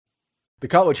The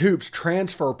college hoops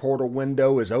transfer portal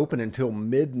window is open until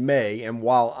mid-May, and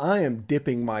while I am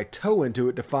dipping my toe into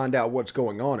it to find out what's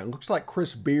going on, it looks like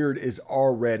Chris Beard is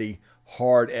already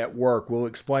hard at work. We'll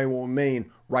explain what we mean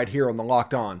right here on the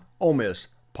Locked On Ole Miss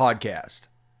podcast.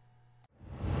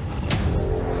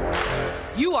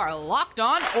 You are Locked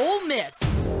On Ole Miss,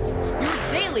 your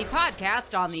daily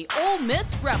podcast on the Ole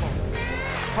Miss Rebels,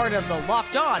 part of the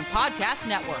Locked On Podcast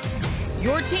Network,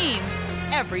 your team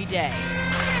every day.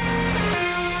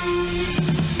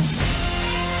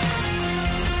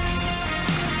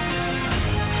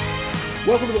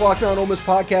 Welcome to the Locked On Ole Miss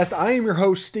podcast. I am your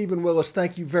host, Stephen Willis.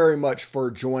 Thank you very much for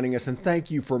joining us, and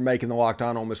thank you for making the Locked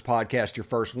On Ole Miss podcast your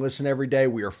first listen every day.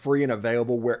 We are free and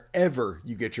available wherever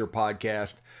you get your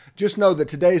podcast. Just know that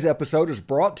today's episode is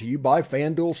brought to you by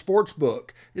FanDuel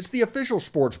Sportsbook. It's the official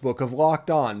sportsbook of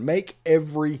Locked On. Make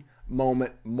every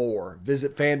moment more.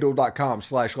 Visit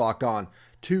FanDuel.com/LockedOn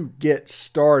to get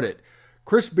started.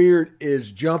 Chris Beard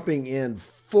is jumping in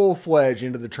full-fledged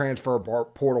into the transfer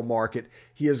portal market.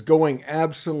 He is going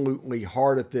absolutely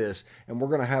hard at this, and we're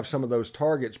going to have some of those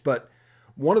targets. But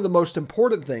one of the most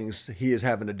important things he is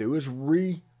having to do is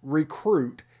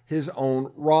recruit his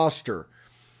own roster.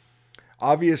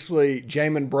 Obviously,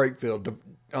 Jamin Brakefield,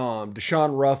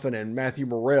 Deshaun Ruffin, and Matthew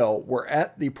Morrell were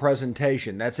at the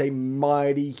presentation. That's a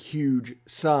mighty huge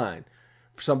sign.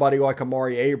 For somebody like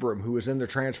Amari Abram, who is in the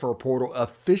transfer portal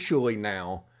officially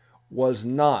now, was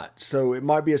not. So it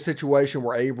might be a situation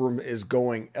where Abram is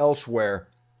going elsewhere.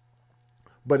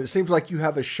 But it seems like you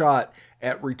have a shot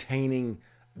at retaining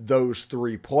those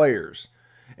three players.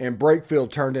 And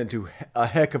Brakefield turned into a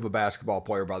heck of a basketball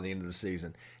player by the end of the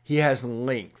season. He has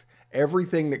length.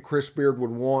 Everything that Chris Beard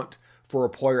would want for a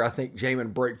player, I think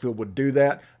Jamin Brakefield would do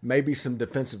that. Maybe some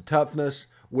defensive toughness,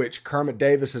 which Kermit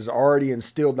Davis has already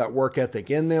instilled that work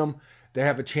ethic in them. They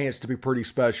have a chance to be pretty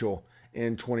special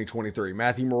in 2023.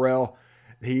 Matthew Morrell,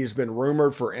 he's been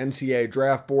rumored for NCAA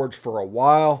draft boards for a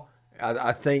while.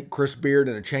 I think Chris Beard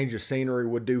and a change of scenery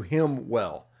would do him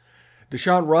well.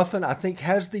 Deshaun Ruffin, I think,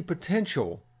 has the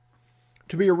potential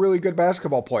to be a really good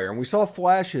basketball player. And we saw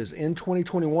flashes in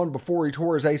 2021 before he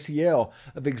tore his ACL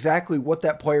of exactly what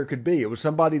that player could be. It was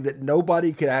somebody that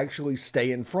nobody could actually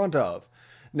stay in front of.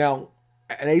 Now,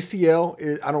 an ACL,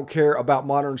 I don't care about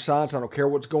modern science. I don't care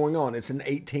what's going on. It's an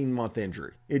 18-month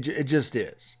injury. It just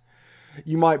is.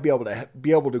 You might be able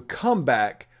to come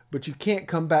back, but you can't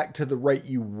come back to the rate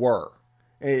you were.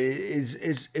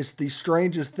 It's the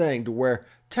strangest thing to where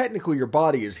technically your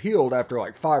body is healed after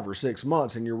like 5 or 6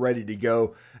 months and you're ready to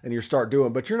go and you start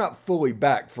doing, but you're not fully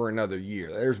back for another year.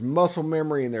 There's muscle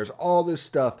memory and there's all this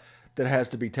stuff that has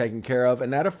to be taken care of,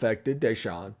 and that affected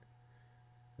Deshaun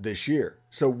this year.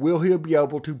 So will he be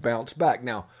able to bounce back?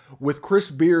 Now, with Chris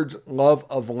Beard's love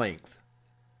of length,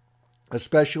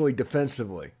 especially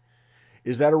defensively,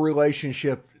 is that a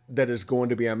relationship that is going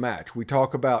to be a match? We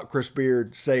talk about Chris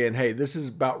Beard saying, hey, this is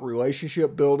about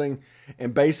relationship building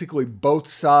and basically both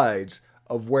sides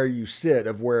of where you sit,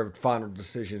 of where final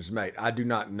decisions made. I do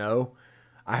not know.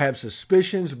 I have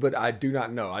suspicions, but I do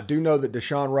not know. I do know that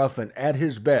Deshaun Ruffin, at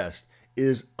his best,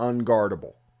 is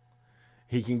unguardable.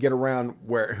 He can get around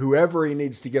whoever he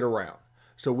needs to get around.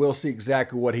 So we'll see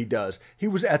exactly what he does. He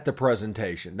was at the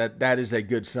presentation. That is a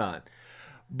good sign.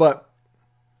 But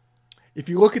if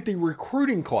you look at the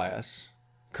recruiting class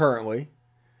currently,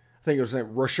 I think it was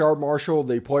Rashard Marshall,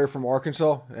 the player from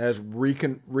Arkansas, has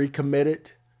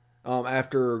recommitted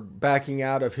after backing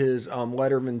out of his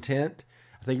letter of intent.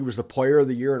 I think he was the player of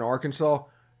the year in Arkansas.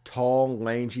 Tall,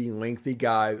 langy, lengthy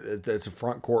guy that's a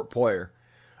front court player.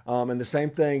 And the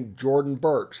same thing, Jordan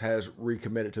Burks has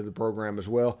recommitted to the program as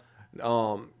well.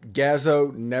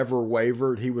 Gazzo never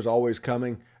wavered. He was always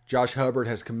coming. Josh Hubbard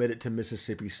has committed to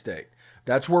Mississippi State.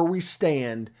 That's where we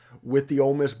stand with the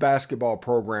Ole Miss basketball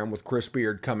program with Chris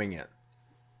Beard coming in.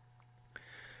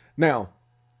 Now,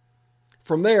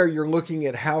 from there, you're looking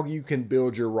at how you can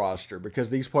build your roster because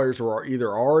these players are either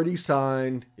already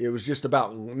signed. It was just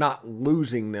about not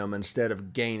losing them instead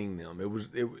of gaining them.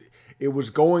 It was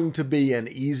going to be an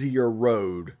easier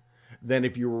road than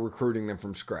if you were recruiting them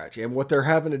from scratch. And what they're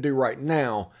having to do right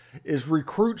now is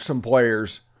recruit some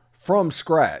players from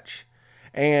scratch.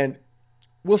 And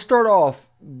we'll start off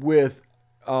with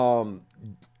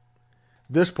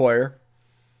this player.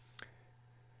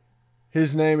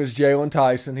 His name is Jalen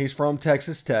Tyson. He's from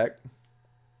Texas Tech.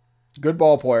 Good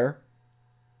ball player.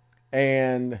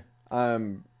 And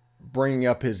I'm bringing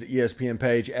up his ESPN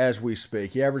page as we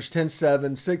speak. He averaged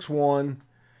 10-7, 6'1",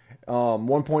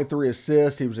 1.3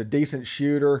 assists. He was a decent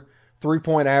shooter.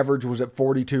 3-point average was at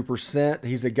 42%.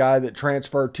 He's a guy that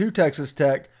transferred to Texas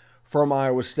Tech from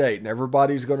Iowa State. And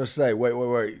everybody's going to say,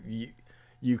 wait.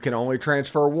 you can only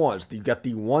transfer once. You've got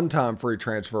the one-time free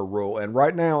transfer rule. And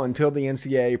right now, until the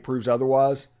NCAA proves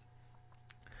otherwise,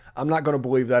 I'm not going to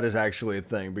believe that is actually a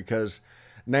thing, because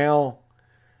now,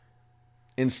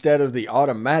 instead of the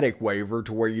automatic waiver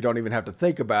to where you don't even have to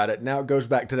think about it, now it goes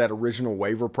back to that original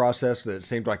waiver process that it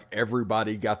seemed like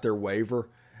everybody got their waiver.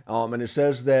 And it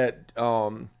says that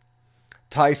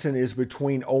Tyson is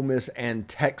between Ole Miss and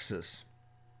Texas.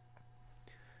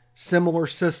 Similar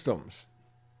systems.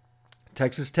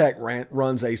 Texas Tech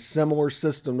runs a similar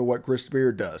system to what Chris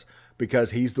Beard does,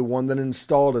 because he's the one that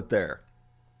installed it there.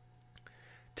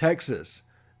 Texas,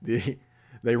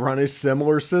 they run a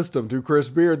similar system to Chris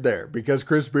Beard there, because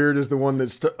Chris Beard is the one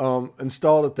that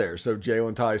installed it there. So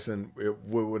Jalen Tyson, it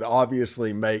would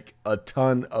obviously make a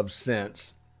ton of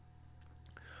sense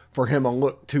for him to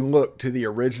look to the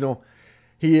original.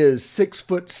 He is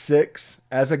 6'6"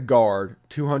 as a guard,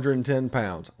 210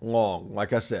 pounds, long.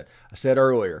 Like I said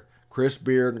earlier, Chris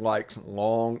Beard likes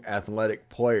long, athletic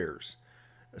players.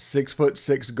 A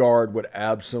 6'6" guard would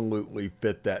absolutely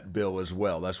fit that bill as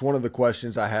well. That's one of the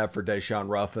questions I have for Deshaun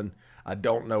Ruffin. I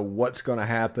don't know what's going to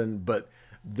happen, but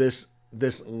this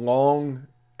long,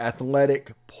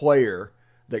 athletic player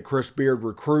that Chris Beard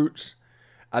recruits,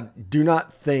 I do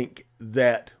not think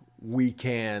that we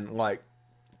can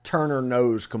turn our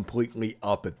nose completely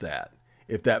up at that,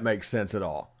 if that makes sense at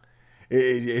all.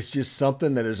 It's just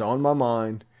something that is on my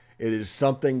mind. It is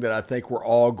something that I think we're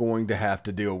all going to have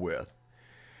to deal with.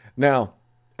 Now,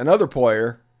 another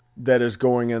player that is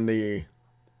going in the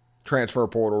transfer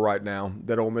portal right now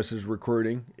that Ole Miss is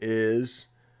recruiting is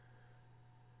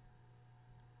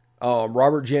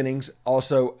Robert Jennings,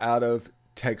 also out of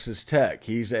Texas Tech.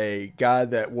 He's a guy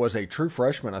that was a true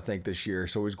freshman, I think, this year,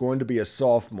 so he's going to be a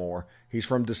sophomore. He's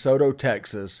from DeSoto,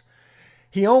 Texas.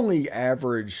 He only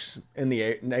averaged in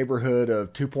the neighborhood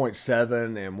of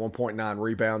 2.7 and 1.9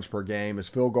 rebounds per game. His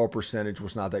field goal percentage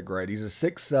was not that great. He's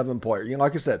a 6'7" player.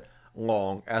 Like I said,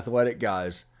 long, athletic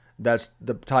guys. That's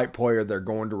the type player they're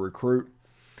going to recruit.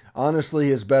 Honestly,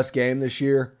 his best game this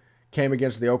year came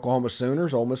against the Oklahoma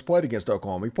Sooners. Ole Miss played against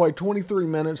Oklahoma. He played 23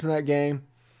 minutes in that game.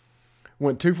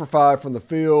 Went 2 for 5 from the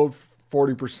field,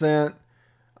 40%.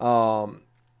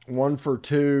 1 for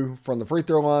 2 from the free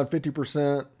throw line,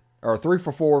 50%. Or 3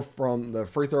 for 4 from the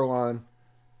free throw line,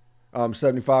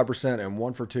 75%, and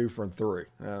 1 for 2 from 3.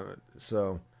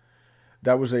 So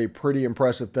that was a pretty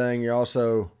impressive thing. He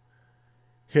also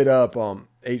hit up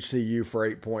HCU for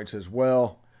 8 points as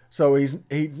well. So he's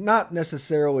not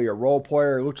necessarily a role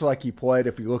player. It looks like he played,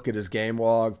 if you look at his game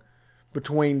log,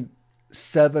 between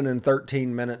 7 and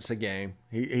 13 minutes a game.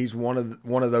 He's one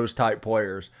of those type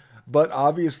players, but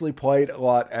obviously played a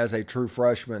lot as a true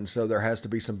freshman, so there has to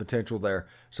be some potential there.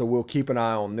 So we'll keep an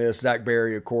eye on this. Zach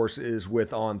Berry, of course, is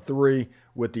with On 3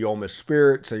 with the Ole Miss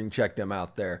Spirit, so you can check them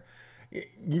out there.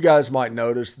 You guys might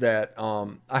notice that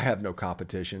I have no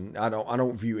competition. I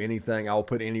don't view anything. I'll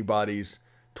put anybody's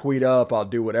tweet up. I'll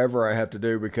do whatever I have to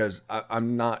do, because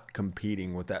I'm not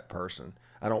competing with that person.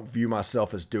 I don't view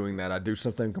myself as doing that. I do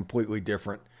something completely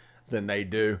different than they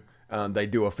do. They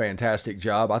do a fantastic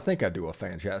job. I think I do a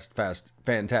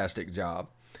fantastic job.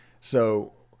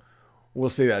 So we'll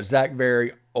see that. Zach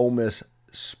Berry, Ole Miss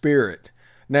Spirit.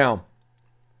 Now,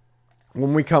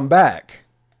 when we come back,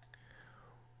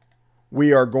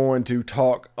 we are going to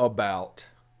talk about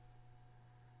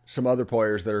some other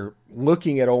players that are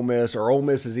looking at Ole Miss, or Ole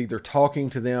Miss is either talking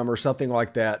to them or something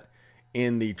like that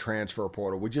in the transfer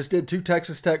portal. We just did 2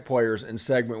 Texas Tech players in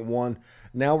segment 1.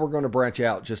 Now we're going to branch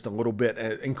out just a little bit,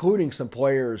 including some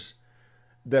players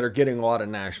that are getting a lot of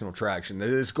national traction.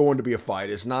 It's going to be a fight.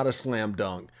 It's not a slam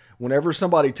dunk. Whenever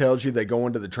somebody tells you they go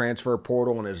into the transfer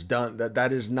portal and it's done,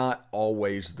 that is not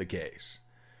always the case.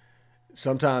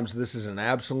 Sometimes this is an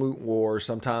absolute war.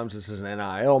 Sometimes this is an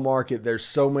NIL market. There's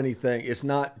so many things. It's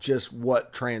not just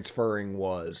what transferring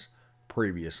was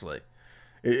previously.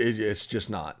 It's just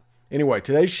not. Anyway,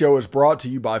 today's show is brought to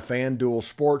you by FanDuel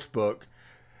Sportsbook.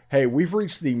 Hey, we've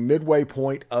reached the midway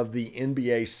point of the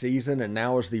NBA season, and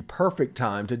now is the perfect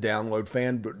time to download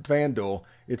FanDuel.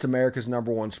 It's America's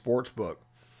 #1 sportsbook.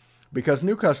 Because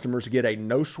new customers get a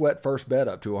no-sweat first bet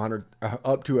up to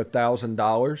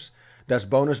 $1,000. That's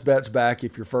bonus bets back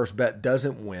if your first bet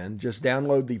doesn't win. Just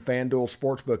download the FanDuel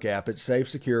Sportsbook app. It's safe,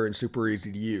 secure, and super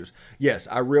easy to use. Yes,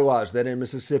 I realize that in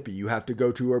Mississippi you have to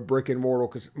go to a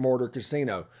brick-and-mortar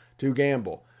casino to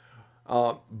gamble.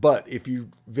 But if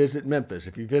you visit Memphis,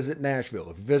 if you visit Nashville,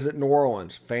 if you visit New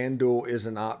Orleans, FanDuel is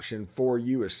an option for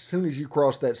you as soon as you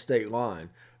cross that state line.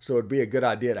 So it'd be a good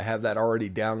idea to have that already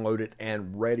downloaded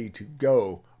and ready to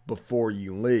go before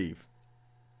you leave.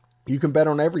 You can bet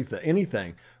on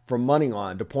anything from money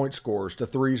line to point scores to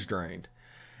threes drained.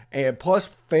 And plus,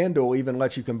 FanDuel even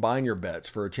lets you combine your bets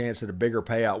for a chance at a bigger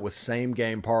payout with same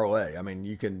game parlay. I mean,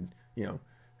 you can,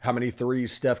 how many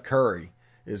threes Steph Curry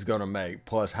is going to make,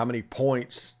 plus how many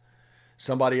points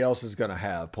somebody else is going to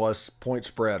have, plus point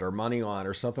spread or money line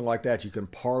or something like that. You can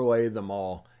parlay them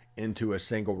all into a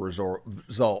single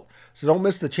result. So don't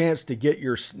miss the chance to get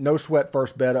your no sweat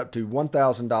first bet up to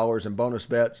 $1,000 in bonus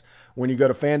bets when you go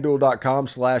to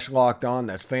FanDuel.com/lockedon.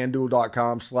 That's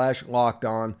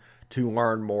FanDuel.com/lockedon to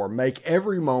learn more. Make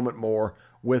every moment more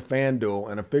with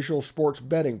FanDuel, an official sports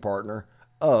betting partner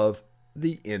of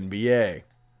the NBA.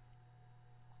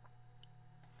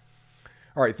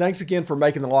 All right, thanks again for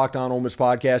making the Locked On Ole Miss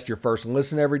podcast your first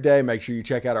listen every day. Make sure you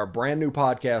check out our brand new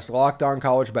podcast, Locked On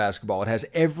College Basketball. It has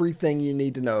everything you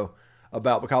need to know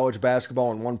about college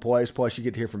basketball in one place. Plus, you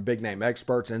get to hear from big-name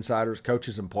experts, insiders,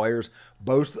 coaches, and players.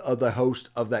 Both of the hosts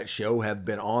of that show have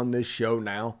been on this show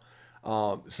now,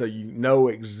 so you know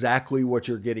exactly what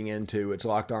you're getting into. It's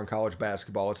Locked On College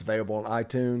Basketball. It's available on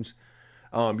iTunes,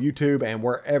 YouTube, and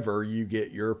wherever you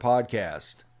get your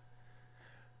podcast.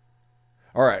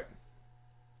 All right.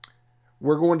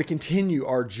 We're going to continue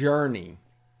our journey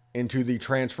into the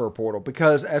transfer portal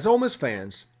because as Ole Miss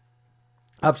fans,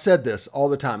 I've said this all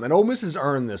the time, and Ole Miss has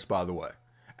earned this, by the way,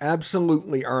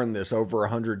 absolutely earned this over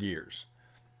 100 years.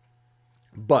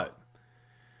 But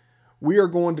we are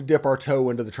going to dip our toe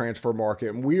into the transfer market,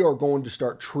 and we are going to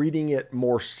start treating it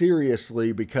more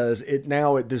seriously because it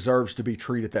deserves to be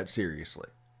treated that seriously.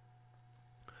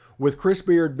 With Chris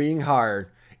Beard being hired,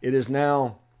 it is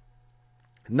now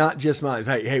not just mine.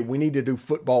 Hey, we need to do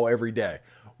football every day.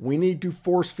 We need to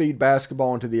force feed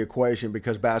basketball into the equation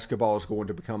because basketball is going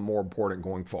to become more important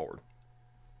going forward.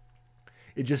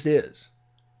 It just is.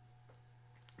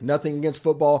 Nothing against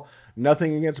football,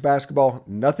 nothing against basketball,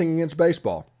 nothing against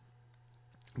baseball.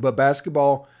 But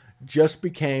basketball just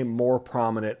became more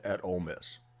prominent at Ole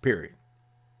Miss, period.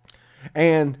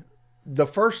 And the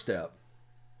first step,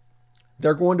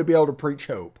 they're going to be able to preach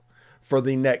hope for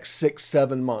the next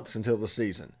 6-7 months until the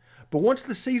season. But once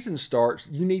the season starts,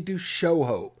 you need to show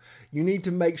hope. You need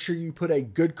to make sure you put a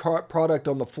good product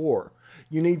on the floor.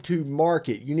 You need to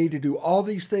market. You need to do all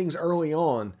these things early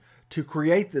on to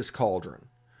create this cauldron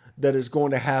that is going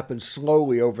to happen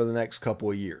slowly over the next couple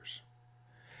of years.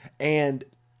 And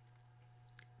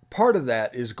part of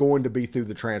that is going to be through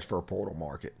the transfer portal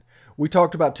market. We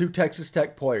talked about 2 Texas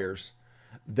Tech players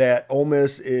that Ole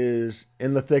Miss is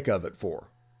in the thick of it for.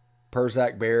 Per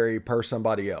Zach Berry, per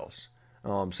somebody else.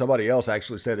 Somebody else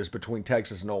actually said it's between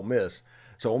Texas and Ole Miss.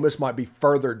 So Ole Miss might be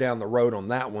further down the road on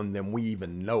that one than we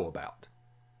even know about.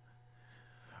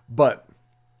 But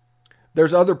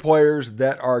there's other players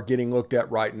that are getting looked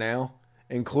at right now,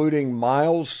 including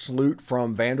Miles Sloot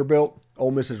from Vanderbilt.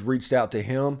 Ole Miss has reached out to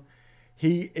him.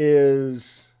 He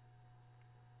is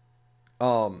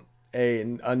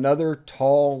another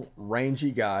tall,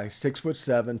 rangy guy,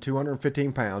 6'7",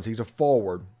 215 pounds. He's a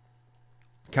forward.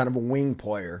 Kind of a wing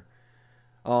player.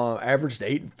 Averaged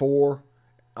 8 and 4,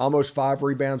 almost 5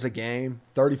 rebounds a game,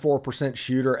 34%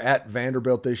 shooter at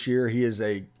Vanderbilt this year. He is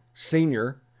a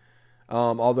senior,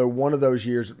 although one of those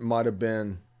years might have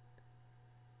been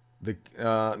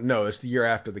it's the year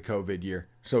after the COVID year,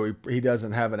 so he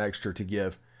doesn't have an extra to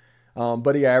give.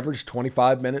 But he averaged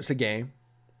 25 minutes a game.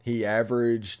 He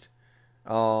averaged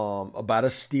about a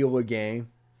steal a game.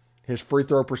 His free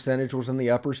throw percentage was in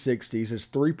the upper 60s. His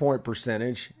three-point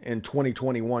percentage in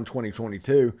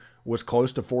 2021-2022 was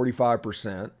close to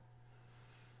 45%.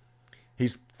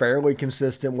 He's fairly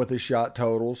consistent with his shot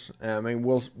totals. I mean,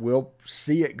 we'll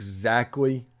see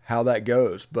exactly how that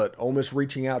goes. But Ole Miss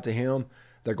reaching out to him,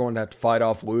 they're going to have to fight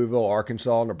off Louisville,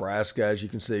 Arkansas, Nebraska, as you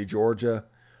can see, Georgia,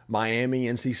 Miami,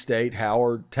 NC State,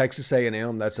 Howard, Texas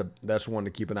A&M. That's one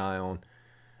to keep an eye on.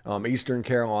 Eastern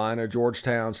Carolina,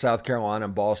 Georgetown, South Carolina,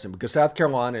 and Boston, because South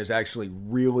Carolina is actually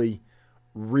really,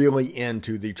 really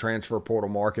into the transfer portal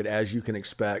market, as you can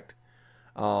expect.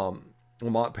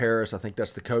 Lamont Paris, I think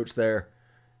that's the coach there,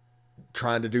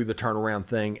 trying to do the turnaround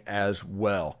thing as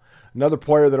well. Another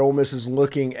player that Ole Miss is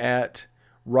looking at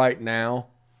right now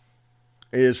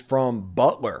is from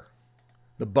Butler,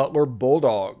 the Butler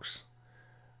Bulldogs.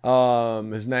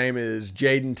 His name is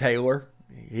Jaden Taylor.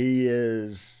 He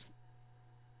is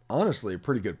honestly a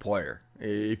pretty good player.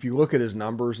 If you look at his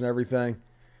numbers and everything,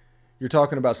 you're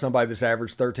talking about somebody that's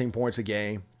averaged 13 points a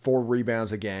game, 4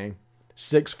 rebounds a game,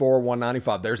 6'4",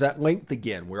 195. There's that length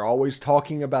again. We're always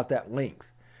talking about that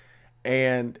length.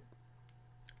 And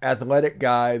athletic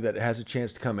guy that has a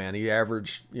chance to come in. He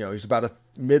averaged, he's about a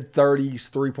mid-30s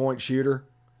three-point shooter.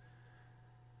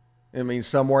 I mean,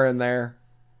 somewhere in there.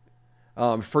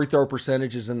 Free throw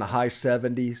percentage is in the high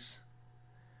 70s.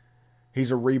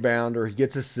 He's a rebounder. He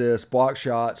gets assists, block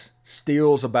shots,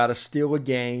 steals about a steal a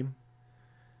game.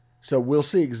 So we'll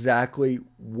see exactly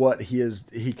what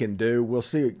he can do. We'll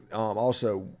see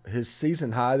also his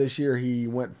season high this year. He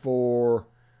went for,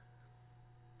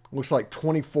 looks like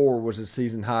 24 was his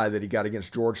season high that he got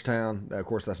against Georgetown. Of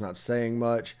course, that's not saying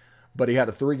much, but he had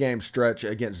a 3-game stretch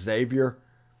against Xavier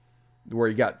where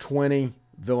he got 20,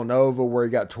 Villanova where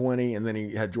he got 20, and then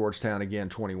he had Georgetown again,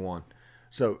 21.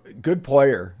 So good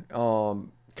player.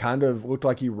 Kind of looked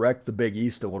like he wrecked the Big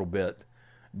East a little bit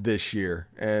this year,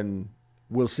 and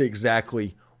we'll see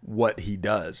exactly what he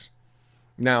does.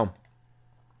 Now,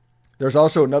 there's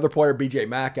also another player, B.J.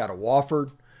 Mack out of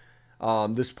Wofford.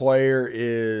 This player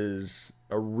is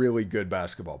a really good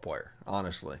basketball player,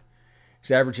 honestly.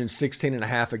 He's averaging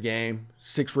 16.5 a game,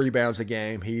 6 rebounds a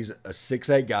game. He's a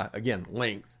 6'8 guy, again,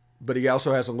 length, but he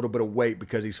also has a little bit of weight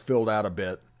because he's filled out a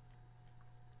bit.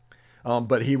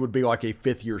 But he would be like a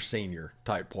fifth-year senior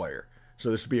type player.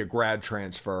 So this would be a grad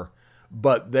transfer.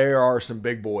 But there are some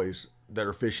big boys that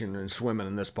are fishing and swimming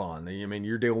in this pond. I mean,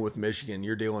 you're dealing with Michigan.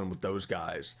 You're dealing with those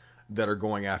guys that are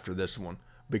going after this one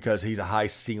because he's a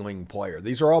high-ceiling player.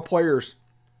 These are all players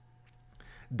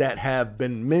that have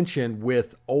been mentioned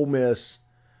with Ole Miss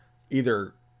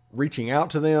either reaching out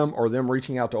to them or them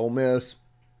reaching out to Ole Miss.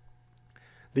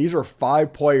 These are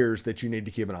 5 players that you need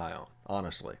to keep an eye on,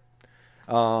 honestly.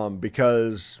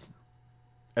 Because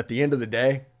at the end of the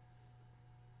day,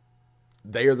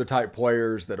 they are the type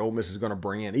players that Ole Miss is going to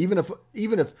bring in.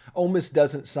 Even if Ole Miss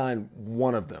doesn't sign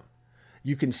one of them,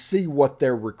 you can see what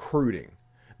they're recruiting.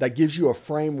 That gives you a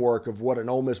framework of what an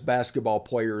Ole Miss basketball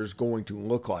player is going to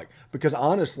look like. Because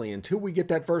honestly, until we get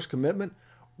that first commitment,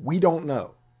 we don't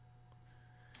know.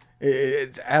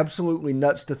 It's absolutely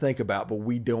nuts to think about, but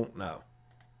we don't know.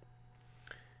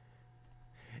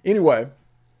 Anyway,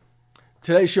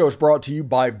 today's show is brought to you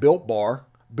by Built Bar.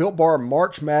 Built Bar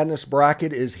March Madness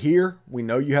bracket is here. We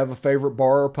know you have a favorite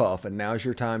bar or puff, and now's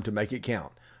your time to make it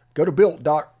count. Go to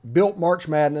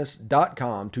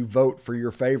builtmarchmadness.com to vote for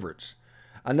your favorites.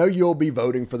 I know you'll be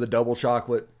voting for the double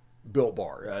chocolate Built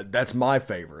Bar. That's my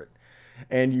favorite.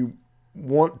 And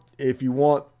if you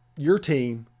want your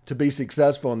team to be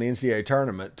successful in the NCAA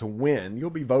tournament, to win, you'll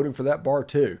be voting for that bar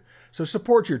too. So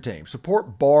support your team.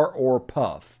 Support bar or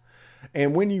puff.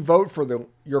 And when you vote for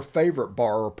your favorite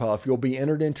bar or puff, you'll be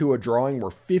entered into a drawing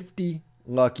where 50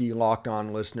 lucky Locked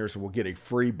On listeners will get a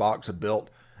free box of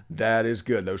Built. That is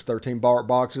good. Those 13 bar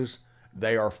boxes,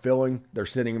 they are filling. They're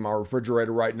sitting in my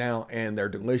refrigerator right now, and they're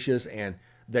delicious, and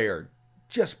they are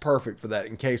just perfect for that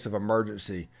in case of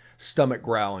emergency stomach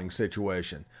growling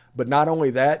situation. But not only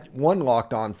that, one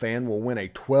Locked On fan will win a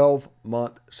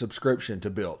 12-month subscription to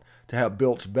Built to have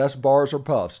Built's best bars or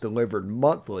puffs delivered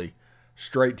monthly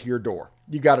straight to your door.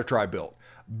 You got to try Built.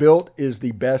 Built is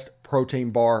the best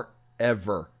protein bar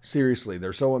ever. Seriously,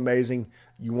 they're so amazing,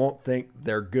 you won't think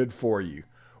they're good for you.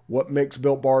 What makes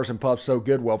Built bars and puffs so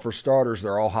good? Well, for starters,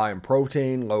 they're all high in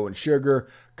protein, low in sugar,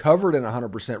 covered in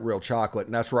 100% real chocolate.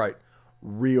 And that's right,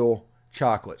 real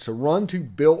chocolate. So run to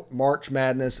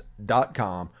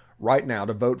builtmarchmadness.com right now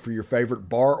to vote for your favorite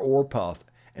bar or puff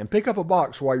and pick up a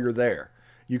box while you're there.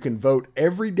 You can vote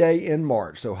every day in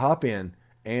March, so hop in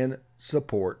and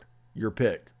support your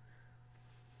pick.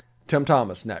 Tim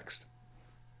Thomas next.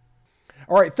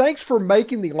 All right, thanks for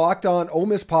making the Locked On Ole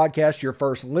Miss podcast your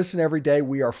first listen every day.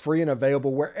 We are free and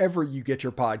available wherever you get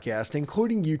your podcast,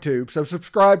 including YouTube. So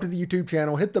subscribe to the YouTube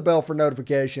channel, hit the bell for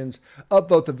notifications,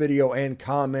 upvote the video, and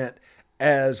comment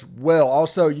as well.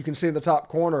 Also, you can see in the top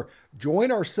corner,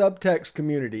 join our subtext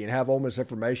community and have Ole Miss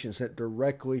information sent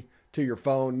directly to your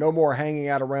phone. No more hanging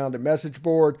out around a message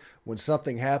board. When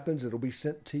something happens, it'll be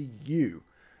sent to you.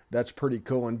 That's pretty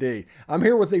cool indeed. I'm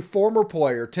here with a former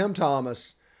player, Tim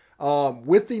Thomas,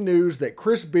 with the news that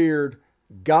Chris Beard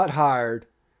got hired.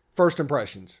 First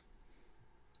impressions.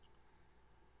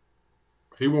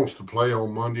 He wants to play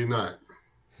on Monday night.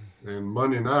 And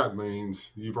Monday night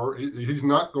means he's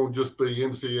not going to just be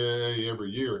NCAA every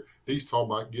year. He's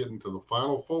talking about getting to the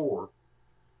Final Four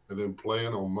and then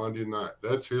playing on Monday night.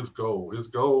 That's his goal. His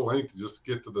goal ain't to just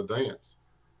get to the dance.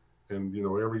 And,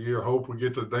 every year, hope we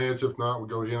get to the dance. If not, we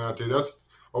go to NIT. That's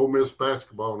Ole Miss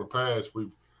basketball in the past.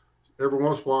 We've every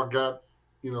once in a while got,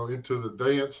 into the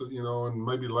dance, and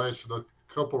maybe lasted a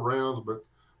couple rounds, but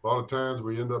a lot of times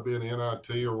we end up being NIT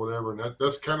or whatever. And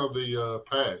that's kind of the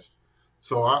past.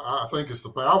 So I think it's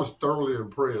I was thoroughly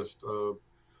impressed.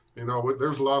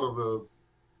 There's a lot of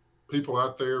people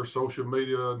out there, social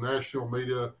media, national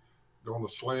media, going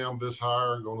to slam this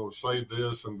hire, going to say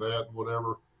this and that,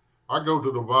 whatever. I go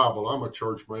to the Bible. I'm a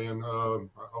church man. I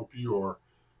hope you are.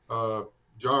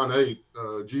 John 8,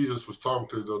 Jesus was talking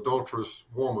to the adulterous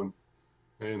woman,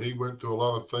 and he went through a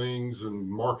lot of things and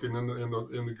marking on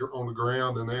the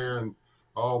ground in there, and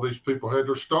all these people had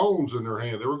their stones in their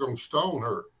hand. They were going to stone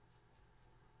her.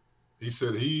 He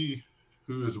said, "He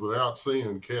who is without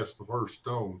sin cast the first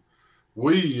stone."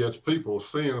 We as people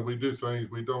sin, and we do things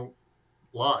we don't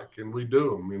like, and we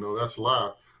do them. That's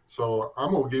life. So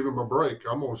I'm going to give him a break.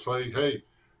 I'm going to say, hey,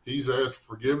 he's asked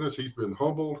forgiveness. He's been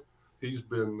humbled. He's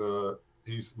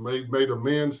made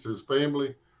amends to his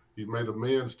family. He made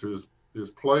amends to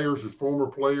his players, his former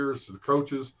players, the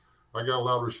coaches. I got a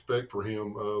lot of respect for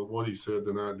him, what he said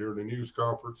tonight during the news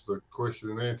conference, the question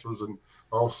and answers, and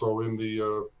also in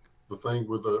the thing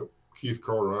with Keith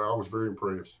Carter. I was very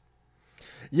impressed.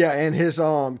 Yeah, and his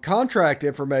contract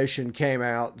information came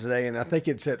out today, and I think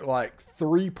it's at like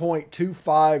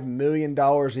 $3.25 million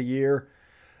a year.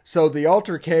 So the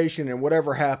altercation and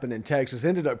whatever happened in Texas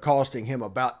ended up costing him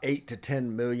about $8 to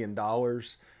 $10 million.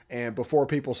 And before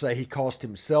people say he cost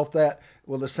himself that,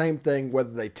 well, the same thing, whether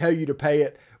they tell you to pay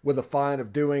it with a fine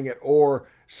of doing it or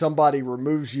somebody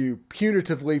removes you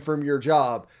punitively from your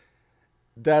job,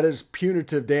 that is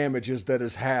punitive damages that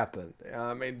has happened.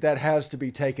 I mean, that has to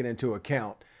be taken into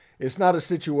account. It's not a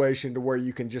situation to where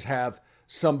you can just have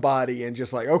somebody and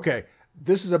just like, okay,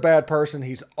 this is a bad person.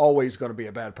 He's always going to be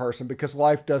a bad person, because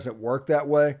life doesn't work that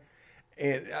way.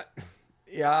 And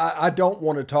I don't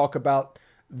want to talk about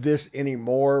this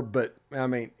anymore, but I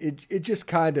mean, it just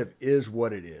kind of is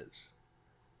what it is.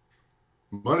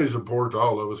 Money's important to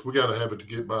all of us. We got to have it to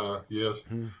get by, yes.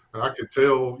 Mm-hmm. And I could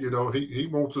tell, he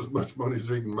wants as much money as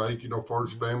he can make, for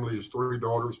his family, his 3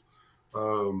 daughters.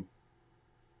 I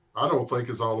don't think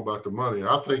it's all about the money.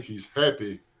 I think he's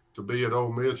happy to be at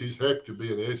Ole Miss. He's happy to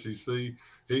be in the SEC.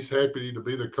 He's happy to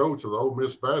be the coach of the Ole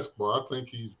Miss basketball. I think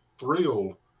he's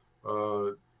thrilled.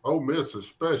 Ole Miss is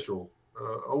special.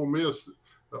 Ole Miss,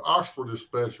 Oxford is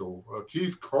special.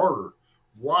 Keith Carter,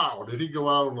 wow, did he go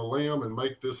out on a limb and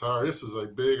make this hire? This is a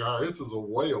big hire. This is a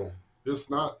whale. This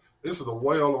is a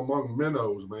whale among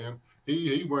minnows, man.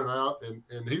 He went out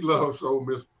and he loves Ole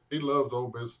Miss. He loves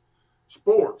Ole Miss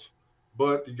sports,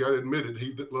 but you got to admit it.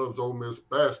 He loves Ole Miss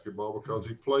basketball because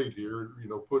he played here.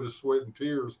 Put his sweat and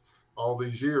tears all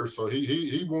these years. So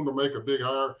he wanted to make a big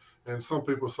hire. And some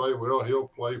people say, well, he'll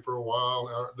play for a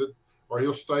while, or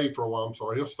he'll stay for a while. I'm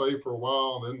sorry, he'll stay for a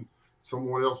while, and then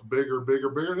someone else bigger.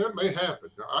 That may happen.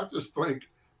 I just think,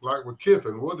 like with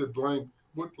Kiffin, what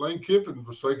Lane Kiffin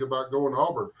was thinking about going to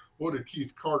Auburn. What did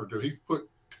Keith Carter do? He put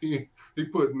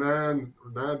 $9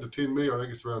 to $10 million. I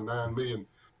think it's around $9 million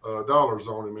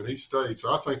on him, and he stayed.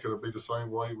 So I think it'll be the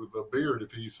same way with Beard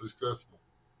if he's successful.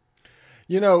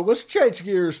 Let's change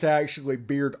gears to actually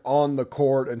Beard on the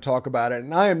court and talk about it.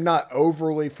 And I am not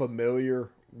overly familiar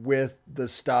with the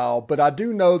style, but I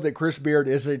do know that Chris Beard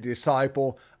is a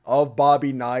disciple of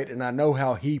Bobby Knight, and I know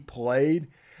how he played.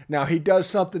 Now, he does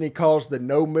something he calls the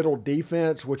no-middle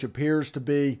defense, which appears to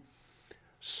be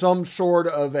some sort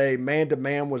of a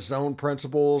man-to-man with zone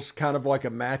principles, kind of like a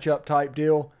matchup type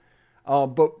deal.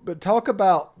 But talk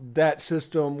about that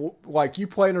system. Like, you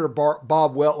played under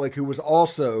Bob Weltlich, who was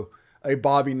also a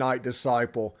Bobby Knight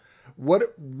disciple.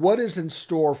 What is in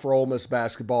store for Ole Miss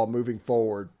basketball moving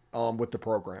forward with the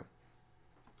program?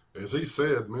 As he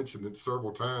mentioned it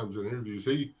several times in interviews,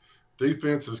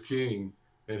 defense is king,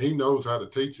 and he knows how to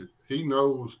teach it. He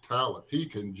knows talent. He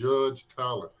can judge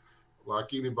talent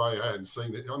like anybody I hadn't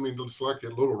seen it. I mean, it's like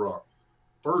at Little Rock.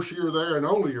 First year there and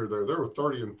only year there were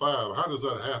 30-5. How does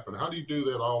that happen? How do you do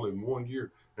that all in 1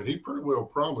 year? And he pretty well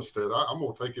promised that. I'm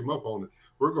going to take him up on it.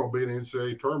 We're going to be in the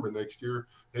NCAA tournament next year.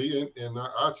 And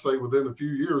I'd say within a few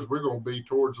years, we're going to be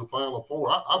towards the Final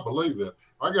Four. I believe that.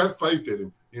 I got faith in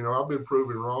him. I've been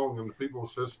proven wrong, and the people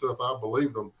said stuff, I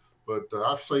believed them. But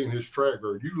I've seen his track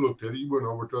record. You looked at it. You went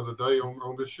over it the other day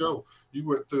on this show. You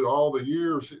went through all the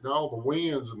years and all the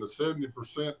wins and the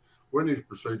 70% winning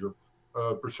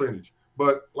percentage.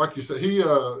 But like you said, he's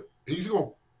going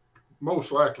to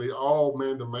most likely all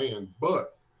man-to-man.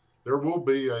 But there will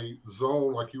be a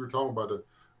zone like you were talking about.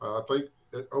 I think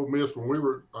at Ole Miss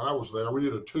when I was there, we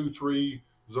did a 2-3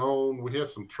 zone. We had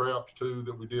some traps too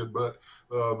that we did. But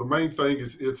the main thing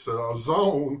is it's a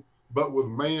zone, but with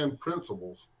man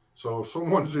principles. So if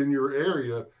someone's in your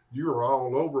area, you're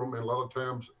all over them. And a lot of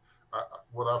times,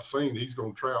 what I've seen, he's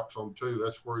going to trap some too.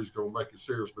 That's where he's going to make it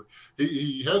serious. But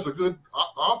he has a good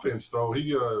offense, though.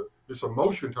 It's a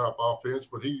motion type offense,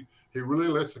 but he really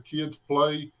lets the kids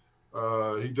play.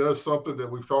 He does something that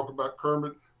we've talked about,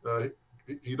 Kermit.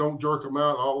 He don't jerk them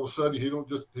out all of a sudden. He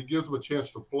gives them a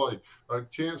chance to play, a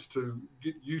chance to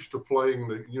get used to playing.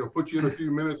 Put you in a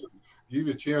few minutes and give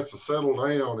you a chance to settle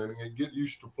down and get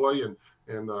used to playing.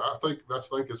 And I think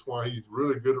that's why he's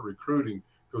really good at recruiting,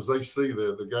 because they see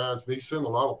the guys, and he sent a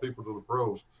lot of people to the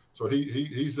pros. So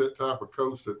he's that type of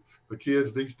coach that the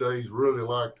kids these days really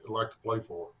like to play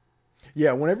for.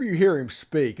 Yeah, whenever you hear him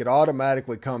speak, it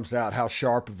automatically comes out how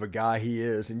sharp of a guy he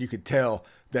is, and you could tell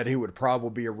that he would probably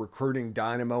be a recruiting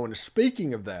dynamo. And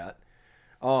speaking of that,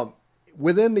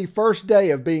 within the first day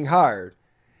of being hired,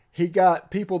 he got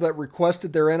people that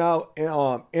requested their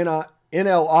NLI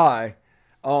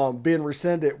being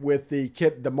rescinded with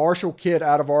the Marshall kid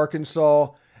out of Arkansas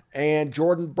and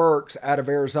Jordan Burks out of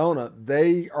Arizona.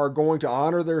 They are going to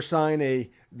honor their signee.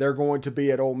 They're going to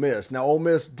be at Ole Miss. Now, Ole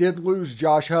Miss did lose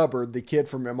Josh Hubbard, the kid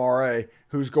from MRA,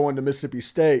 who's going to Mississippi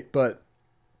State. But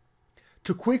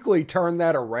to quickly turn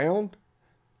that around,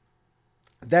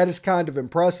 that is kind of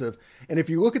impressive. And if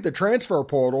you look at the transfer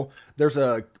portal, there's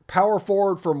a power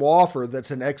forward from Wofford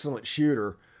that's an excellent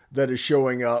shooter that is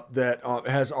showing up that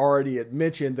has already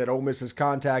mentioned that Ole Miss is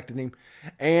contacting him,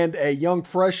 and a young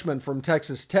freshman from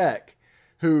Texas Tech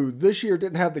who this year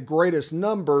didn't have the greatest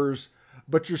numbers,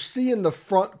 but you're seeing the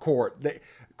front court.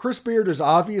 Chris Beard has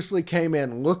obviously came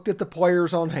in, looked at the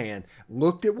players on hand,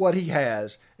 looked at what he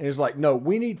has, and is like, no,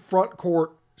 we need front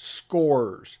court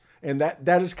scorers. And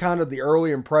that is kind of the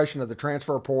early impression of the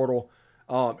transfer portal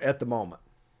at the moment.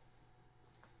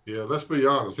 Yeah, let's be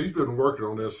honest. He's been working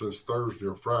on this since Thursday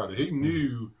or Friday. He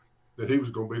knew that he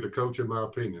was going to be the coach, in my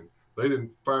opinion. They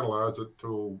didn't finalize it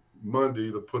till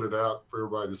Monday to put it out for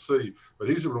everybody to see. But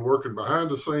he's been working behind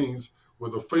the scenes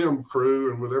with a film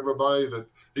crew and with everybody that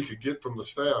he could get from the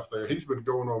staff there. He's been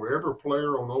going over every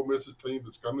player on Ole Miss's team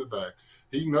that's coming back.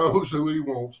 He knows who he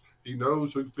wants. He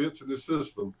knows who fits in his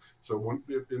system. So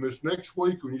in this next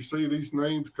week, when you see these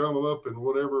names coming up and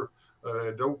whatever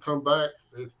don't come back,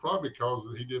 it's probably because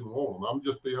he didn't want them. I'm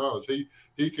just being honest.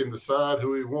 He can decide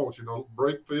who he wants.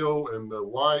 Brakefield and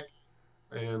White,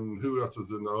 and who else is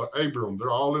in Abram?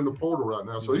 They're all in the portal right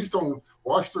now. So he's going to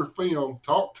watch their film,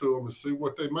 talk to them, and see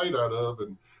what they made out of,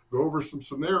 and go over some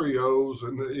scenarios,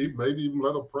 and maybe even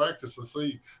let them practice and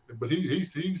see. But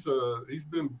he's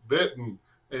been vetting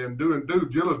and doing due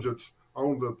diligence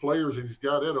on the players he's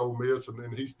got at Ole Miss, and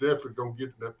then he's definitely going to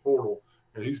get in that portal,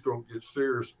 and he's going to get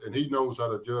serious, and he knows how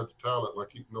to judge talent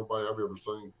like nobody I've ever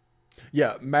seen.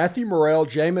 Yeah, Matthew Morrell,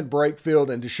 Jamin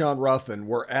Brakefield, and Deshaun Ruffin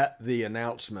were at the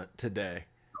announcement today.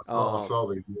 I saw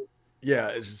that.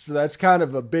 Yeah, so that's kind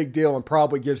of a big deal and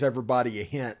probably gives everybody a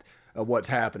hint of what's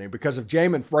happening. Because if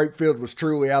Jamin Brakefield was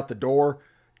truly out the door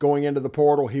going into the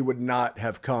portal, he would not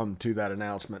have come to that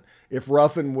announcement. If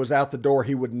Ruffin was out the door,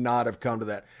 he would not have come to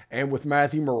that. And with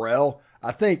Matthew Morrell,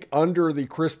 I think under the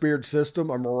Chris Beard system,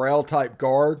 a Morrell-type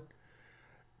guard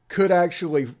could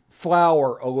actually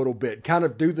flower a little bit, kind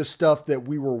of do the stuff that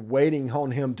we were waiting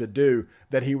on him to do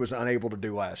that he was unable to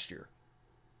do last year.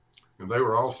 And they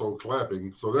were also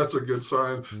clapping, so that's a good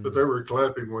sign that they were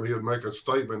clapping when he would make a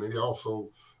statement. He also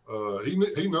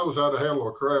he knows how to handle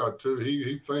a crowd too.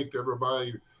 He thanked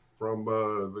everybody from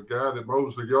the guy that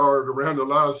mows the yard around the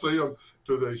Lyceum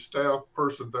to the staff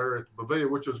person there at the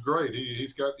pavilion, which is great.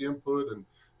 He's got input and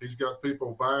he's got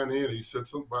people buying in. He said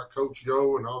something about Coach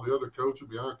Yo and all the other coaches,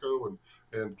 Bianco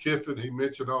and Kiffin. He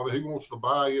mentioned all that. He wants to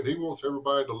buy in. He wants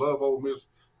everybody to love Ole Miss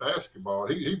basketball.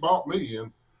 He bought me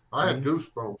in. I had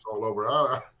goosebumps all over.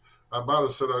 I might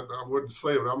have said I wouldn't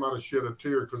say it. I might have shed a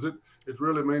tear because it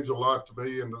really means a lot to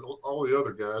me and all the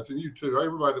other guys, and you too.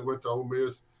 Everybody that went to Ole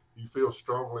Miss, you feel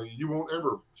strongly. You want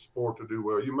every sport to do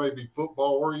well. You may be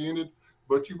football oriented,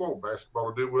 but you want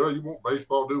basketball to do well. You want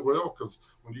baseball to do well because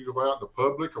when you go out in the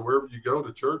public or wherever you go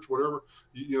to church, whatever,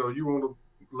 you want to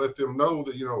let them know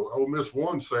that, Ole Miss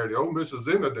won Saturday. Ole Miss is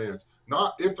in the dance,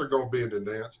 not if they're going to be in the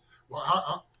dance.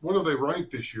 Well, what are they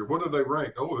ranked this year? What are they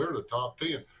ranked? Oh, they're in the top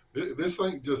 10. This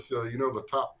ain't just, the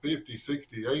top 50,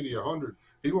 60, 80, 100.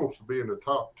 He wants to be in the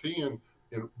top 10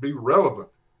 and be relevant.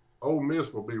 Ole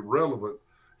Miss will be relevant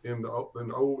in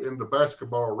the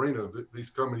basketball arena these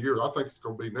coming years. I think it's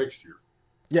going to be next year.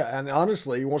 Yeah, and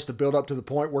honestly, he wants to build up to the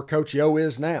point where Coach Yo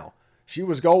is now. She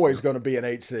was always going to be an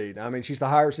 8 seed. I mean, she's the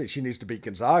higher seed. She needs to beat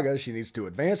Gonzaga. She needs to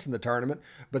advance in the tournament.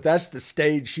 But that's the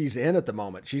stage she's in at the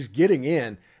moment. She's getting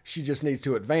in. She just needs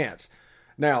to advance.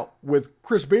 Now, with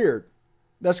Chris Beard,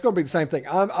 that's going to be the same thing.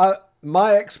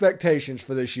 My expectations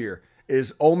for this year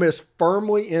is Ole Miss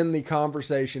firmly in the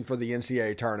conversation for the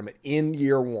NCAA tournament in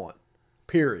year one,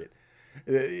 period.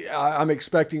 I'm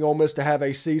expecting Ole Miss to have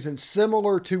a season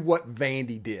similar to what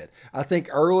Vandy did. I think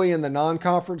early in the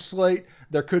non-conference slate,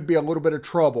 there could be a little bit of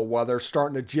trouble while they're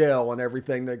starting to gel and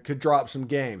everything that could drop some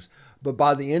games. But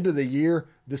by the end of the year,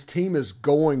 this team is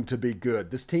going to be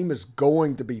good. This team is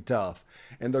going to be tough.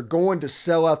 And they're going to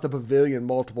sell out the pavilion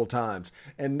multiple times.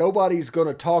 And nobody's going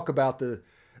to talk about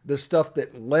the stuff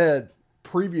that led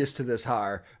previous to this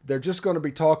hire. They're just going to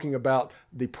be talking about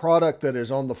the product that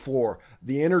is on the floor,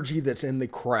 the energy that's in the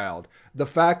crowd, the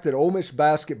fact that Ole Miss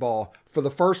basketball, for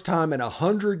the first time in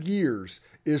 100 years,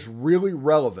 is really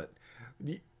relevant.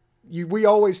 We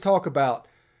always talk about,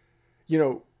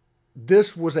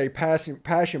 this was a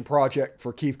passion project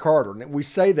for Keith Carter. And we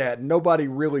say that, and nobody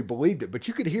really believed it. But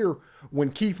you could hear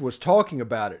when Keith was talking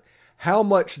about it, how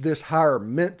much this hire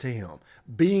meant to him,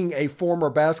 being a former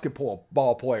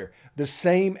basketball player, the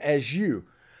same as you.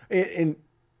 And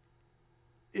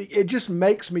it just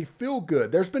makes me feel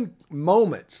good. There's been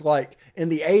moments like in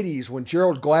the 80s when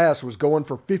Gerald Glass was going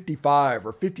for 55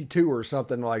 or 52 or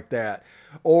something like that,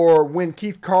 or when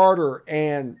Keith Carter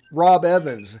and Rob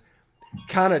Evans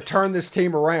kind of turned this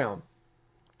team around,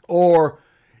 or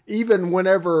even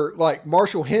whenever like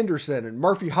Marshall Henderson and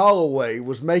Murphy Holloway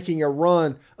was making a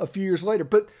run a few years later.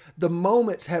 But the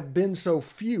moments have been so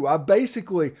few. I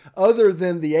basically, other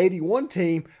than the 81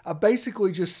 team, I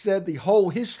basically just said the whole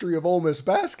history of Ole Miss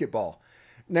basketball.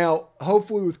 Now,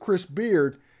 hopefully with Chris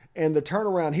Beard and the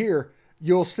turnaround here,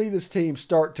 you'll see this team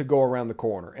start to go around the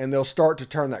corner, and they'll start to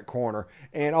turn that corner,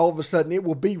 and all of a sudden it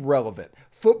will be relevant.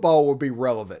 Football will be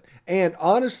relevant. And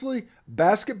honestly,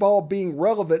 basketball being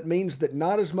relevant means that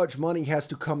not as much money has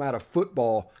to come out of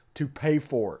football to pay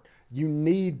for it. You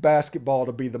need basketball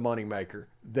to be the moneymaker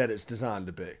that it's designed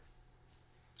to be.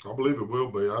 I believe it will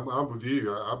be. I'm with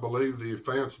you. I believe the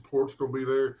fan support's going to be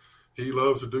there. He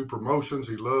loves to do promotions.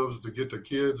 He loves to get the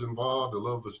kids involved. He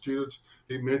loves the students.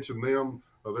 He mentioned them.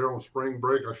 They're on spring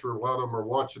break. I'm sure a lot of them are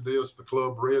watching this. The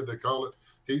Club Red, they call it.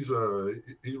 He's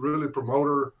really a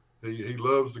promoter. He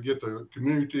loves to get the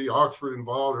community, Oxford,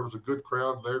 involved. There was a good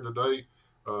crowd there today.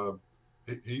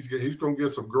 He's going to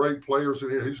get some great players in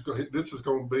here. This is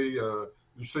going to be.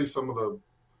 You see some of the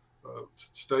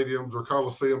stadiums or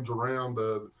coliseums around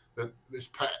that is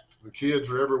packed. The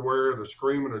kids are everywhere. They're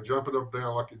screaming. They're jumping up and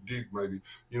down like a Duke, maybe.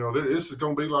 This is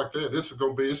going to be like that. It's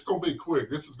going to be quick.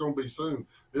 This is going to be soon.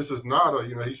 This is not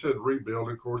he said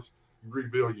rebuild. Of course, you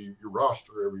rebuild your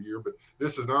roster every year, but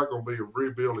this is not going to be a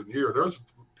rebuilding year. There's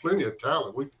plenty of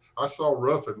talent. I saw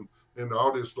Ruffin in the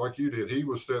audience like you did. He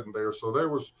was sitting there. So there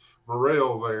was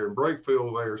Morrell there and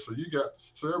Brakefield there. So you got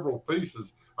several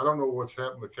pieces. I don't know what's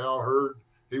happened to Cal Hurd.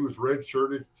 He was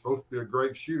redshirted, supposed to be a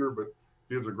great shooter, but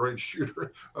he was a great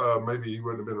shooter. Maybe he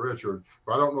wouldn't have been redshirted.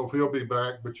 But I don't know if he'll be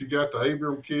back. But you got the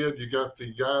Abram kid. You got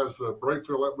the guys,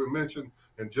 Brakefield, like we mentioned,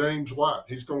 and James White.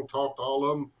 He's going to talk to all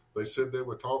of them. They said they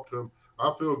would talk to him.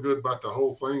 I feel good about the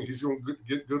whole thing. He's going to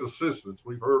get good assistance.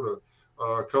 We've heard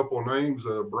a couple of names.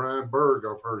 Brian Berg,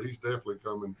 I've heard he's definitely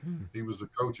coming. He was the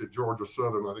coach at Georgia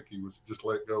Southern. I think he was just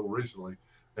let go recently.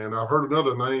 And I've heard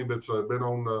another name that's been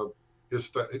on his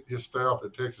staff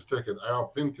at Texas Tech, and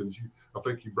Al Pinkins. I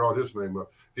think you brought his name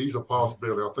up. He's a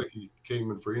possibility. I think he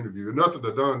came in for interview. Nothing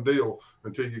a done deal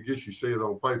until you see it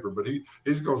on paper. But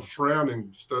he's going to surround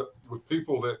him with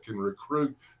people that can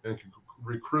recruit and can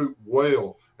recruit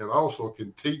well, and also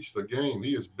can teach the game.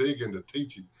 He is big into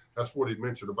teaching. That's what he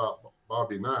mentioned about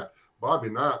Bobby Knight. Bobby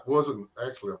Knight wasn't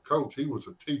actually a coach. He was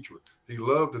a teacher. He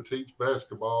loved to teach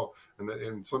basketball,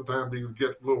 and sometimes he would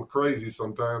get a little crazy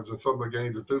sometimes in some of the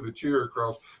games that threw the cheer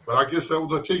across. But I guess that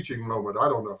was a teaching moment. I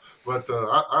don't know. But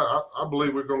I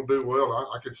believe we're going to do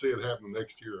well. I can see it happening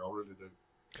next year. I really do.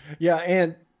 Yeah,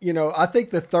 and I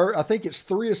think it's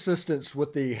 3 assistants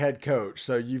with the head coach.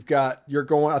 So I think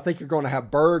you're going to have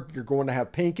Berg, you're going to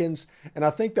have Pinkins, and I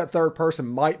think that third person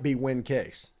might be Win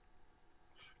Case.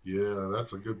 Yeah,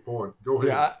 that's a good point. Go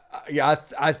ahead.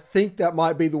 I think that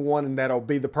might be the one, and that'll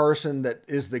be the person that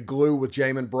is the glue with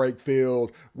Jamin Brakefield,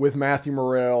 with Matthew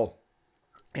Morrell,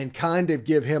 and kind of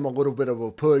give him a little bit of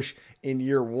a push in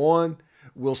year one.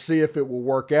 We'll see if it will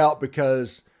work out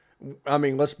because,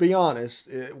 let's be honest,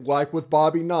 like with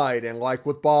Bobby Knight and like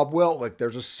with Bob Weltlich,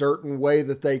 there's a certain way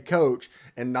that they coach,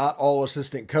 and not all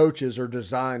assistant coaches are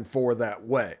designed for that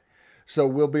way. So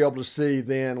we'll be able to see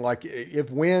then, like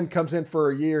if Wynn comes in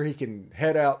for a year, he can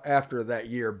head out after that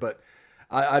year. But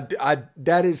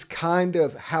that is kind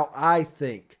of how I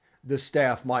think the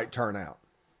staff might turn out.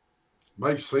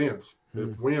 Makes sense.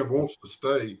 If Wynn wants to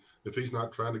stay, if he's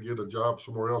not trying to get a job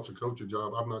somewhere else, a coaching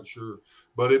job, I'm not sure.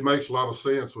 But it makes a lot of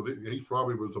sense. He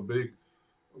probably was probably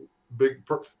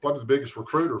the biggest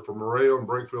recruiter for Morrell and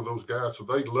Brakefield, those guys. So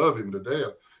they love him to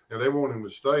death, and they want him to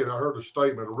stay. And I heard a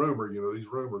rumor,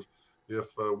 these rumors.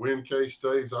 If Win Case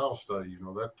stays, I'll stay,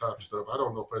 that type of stuff. I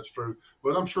don't know if that's true,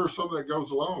 but I'm sure some of that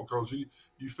goes along because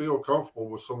you feel comfortable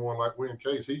with someone like Win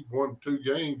Case. He won 2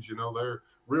 games, there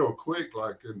real quick,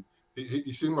 and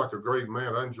he seemed like a great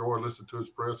man. I enjoy listening to his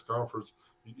press conference.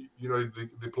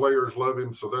 The players love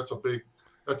him, so that's a big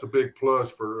that's a big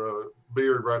plus for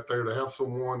Beard right there to have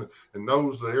someone and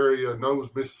knows the area, knows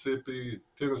Mississippi,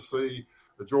 Tennessee,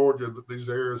 Georgia, these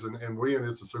areas, and win.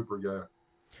 It's a super guy.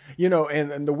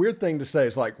 And the weird thing to say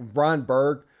is like Brian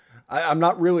Berg, I'm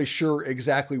not really sure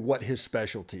exactly what his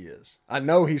specialty is. I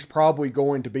know he's probably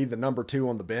going to be the number 2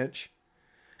 on the bench.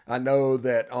 I know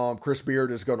that Chris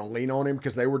Beard is going to lean on him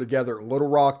because they were together at Little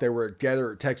Rock. They were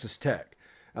together at Texas Tech.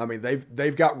 I mean,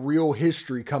 they've got real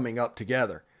history coming up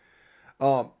together.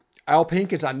 Al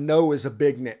Pinkins, I know, is a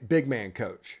big man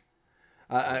coach.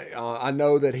 I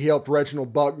know that he helped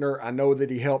Reginald Buckner. I know that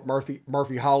he helped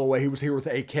Murphy Holloway. He was here with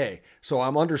AK. So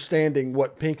I'm understanding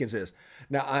what Pinkins is.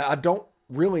 Now, I don't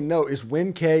really know, is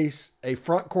Win Case a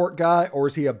front court guy or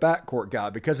is he a back court guy?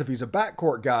 Because if he's a back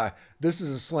court guy, this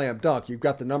is a slam dunk. You've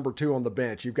got the number 2 on the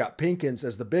bench. You've got Pinkins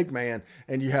as the big man,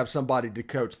 and you have somebody to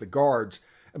coach the guards.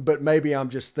 But maybe I'm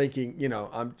just thinking,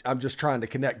 I'm just trying to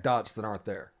connect dots that aren't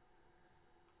there.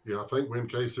 Yeah, I think Win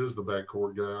Case is the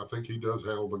backcourt guy. I think he does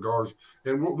handle the guards,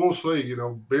 and we'll see.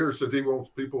 Beard said he wants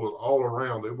people all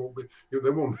around. They won't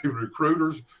be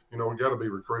recruiters. We got to be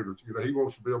recruiters. He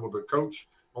wants to be able to coach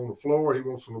on the floor. He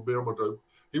wants them to be able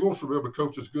to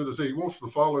coach as good as he wants to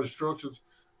follow instructions.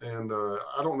 And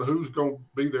I don't know who's going to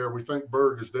be there. We think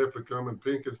Berg is definitely coming.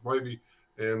 Pinkins maybe,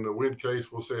 and the Win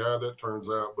Case. We'll see how that turns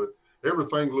out, but.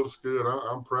 Everything looks good.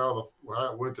 I'm proud of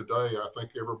how it went today. I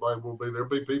think everybody will be. There'll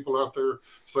be people out there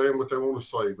saying what they want to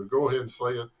say, but go ahead and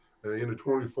say it in the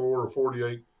 24 or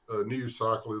 48 news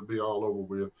cycle. It'll be all over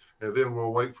with. And then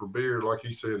we'll wait for Beard. Like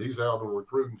he said, he's out on a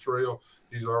recruiting trail.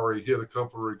 He's already hit a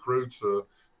couple of recruits.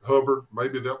 Hubbard,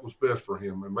 maybe that was best for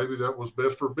him, and maybe that was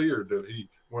best for Beard that he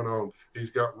went on.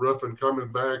 He's got Ruffin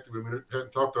coming back. We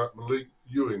hadn't talked about Malik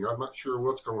Ewing. I'm not sure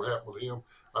what's going to happen with him.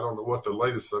 I don't know what the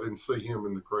latest. I didn't see him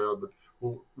in the crowd, but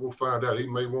we'll find out. He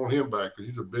may want him back because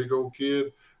he's a big old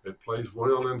kid that plays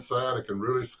well inside and can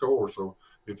really score. So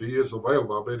if he is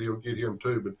available, I bet he'll get him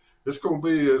too. But it's going to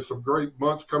be some great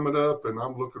months coming up, and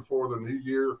I'm looking forward to the new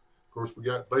year. Of course, we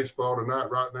got baseball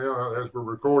tonight right now as we're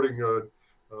recording.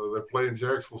 They're playing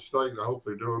Jacksonville State. I hope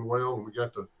they're doing well, and we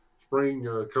got the spring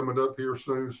coming up here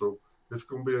soon. So it's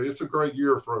going to be it's a great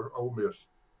year for Ole Miss.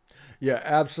 Yeah,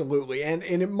 absolutely. And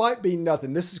it might be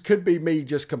nothing. Could be me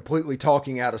just completely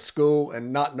talking out of school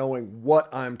and not knowing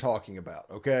what I'm talking about.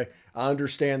 Okay. I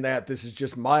understand that. This is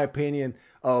just my opinion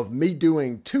of me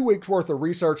doing 2 weeks worth of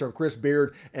research on Chris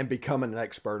Beard and becoming an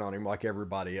expert on him like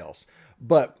everybody else.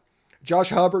 But Josh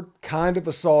Hubbard, kind of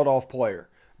a sawed-off player.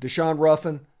 Deshaun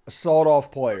Ruffin, a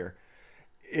sawed-off player.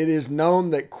 It is known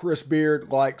that Chris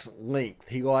Beard likes length.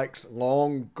 He likes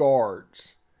long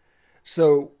guards.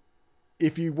 So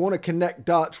if you want to connect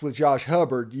dots with Josh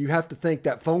Hubbard, you have to think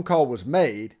that phone call was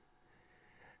made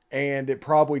and it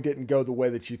probably didn't go the way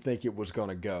that you think it was going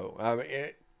to go. I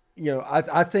mean,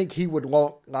 I think he would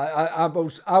long. I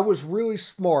was really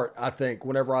smart, I think,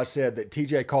 whenever I said that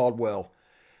TJ Caldwell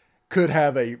could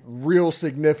have a real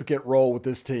significant role with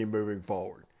this team moving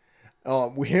forward.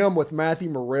 With Matthew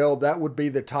Morrell, that would be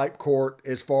the type court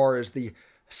as far as the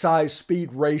size-speed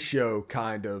ratio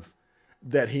kind of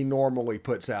that he normally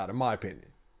puts out, in my opinion.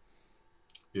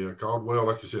 Yeah, Caldwell,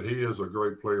 like you said, he is a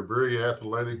great player, very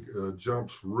athletic,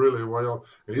 jumps really well,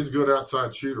 and he's a good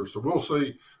outside shooter. So we'll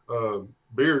see.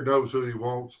 Beard knows who he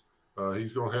wants.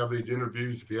 He's going to have these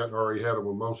interviews if he hadn't already had them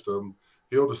with most of them.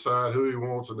 He'll decide who he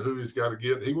wants and who he's got to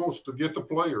get. He wants to get the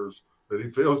players that he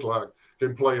feels like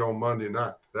can play on Monday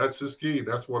night. That's his key.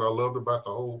 That's what I loved about the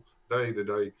whole day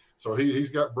today. So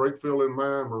he's got Brakefield in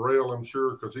mind, Morrell, I'm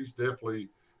sure, because he's definitely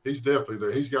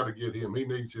there. He's got to get him. He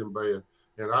needs him bad.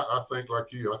 And I think,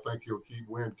 like you, I think he'll keep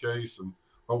Win Case and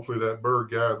hopefully that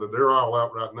Bird guy that they're all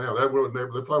out right now. They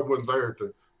probably wasn't there at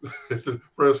the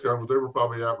press conference. They were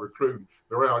probably out recruiting.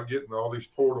 They're out getting all these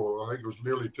portal. I think it was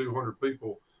nearly 200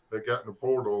 people that got in the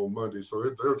portal on Monday. So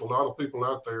there's a lot of people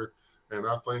out there. And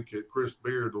I think that Chris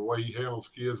Beard, the way he handles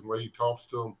kids, the way he talks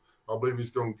to them, I believe he's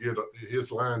going to get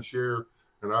his line share.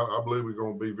 And I believe we're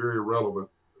going to be very relevant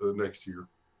next year.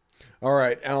 All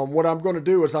right. What I'm going to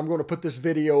do is I'm going to put this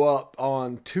video up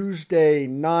on Tuesday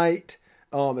night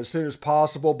as soon as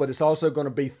possible, but it's also going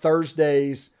to be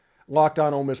Thursday's Locked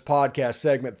On Ole Miss podcast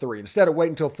segment 3. Instead of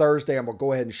waiting until Thursday, I'm going to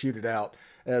go ahead and shoot it out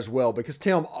as well because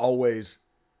Tim always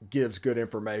gives good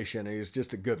information and he's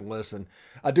just a good listen.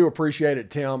 I do appreciate it,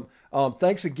 Tim.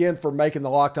 Thanks again for making the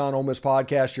Locked On Ole Miss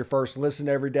podcast your first listen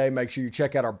every day. Make sure you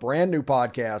check out our brand new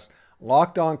podcast,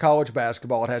 Locked On College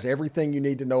Basketball. It has everything you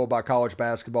need to know about college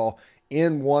basketball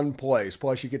in one place.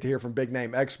 Plus, you get to hear from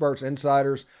big-name experts,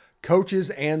 insiders, coaches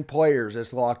and players.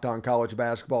 It's Locked On College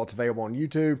Basketball. It's available on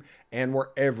YouTube and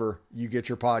wherever you get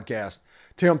your podcast.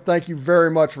 Tim, thank you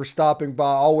very much for stopping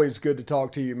by. Always good to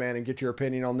talk to you, man, and get your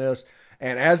opinion on this.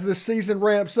 And as this season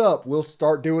ramps up, we'll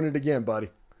start doing it again, buddy.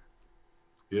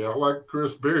 Yeah, I like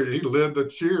Chris Berry. He led the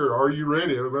cheer. Are you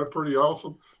ready? Isn't that pretty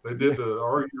awesome? They did the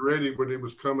Are you ready when it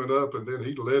was coming up, and then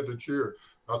he led the cheer.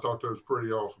 I thought that was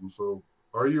pretty awesome. So,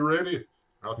 are you ready?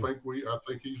 I think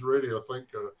he's ready. I think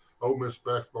Ole Miss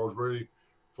basketball is ready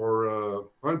for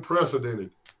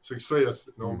unprecedented success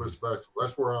in Ole Miss basketball.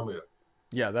 That's where I'm at.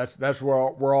 Yeah, that's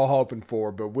where we're all hoping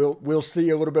for. But we'll see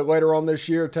you a little bit later on this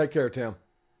year. Take care, Tim.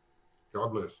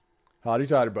 God bless. Howdy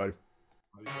toddy, buddy.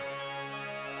 Howdy.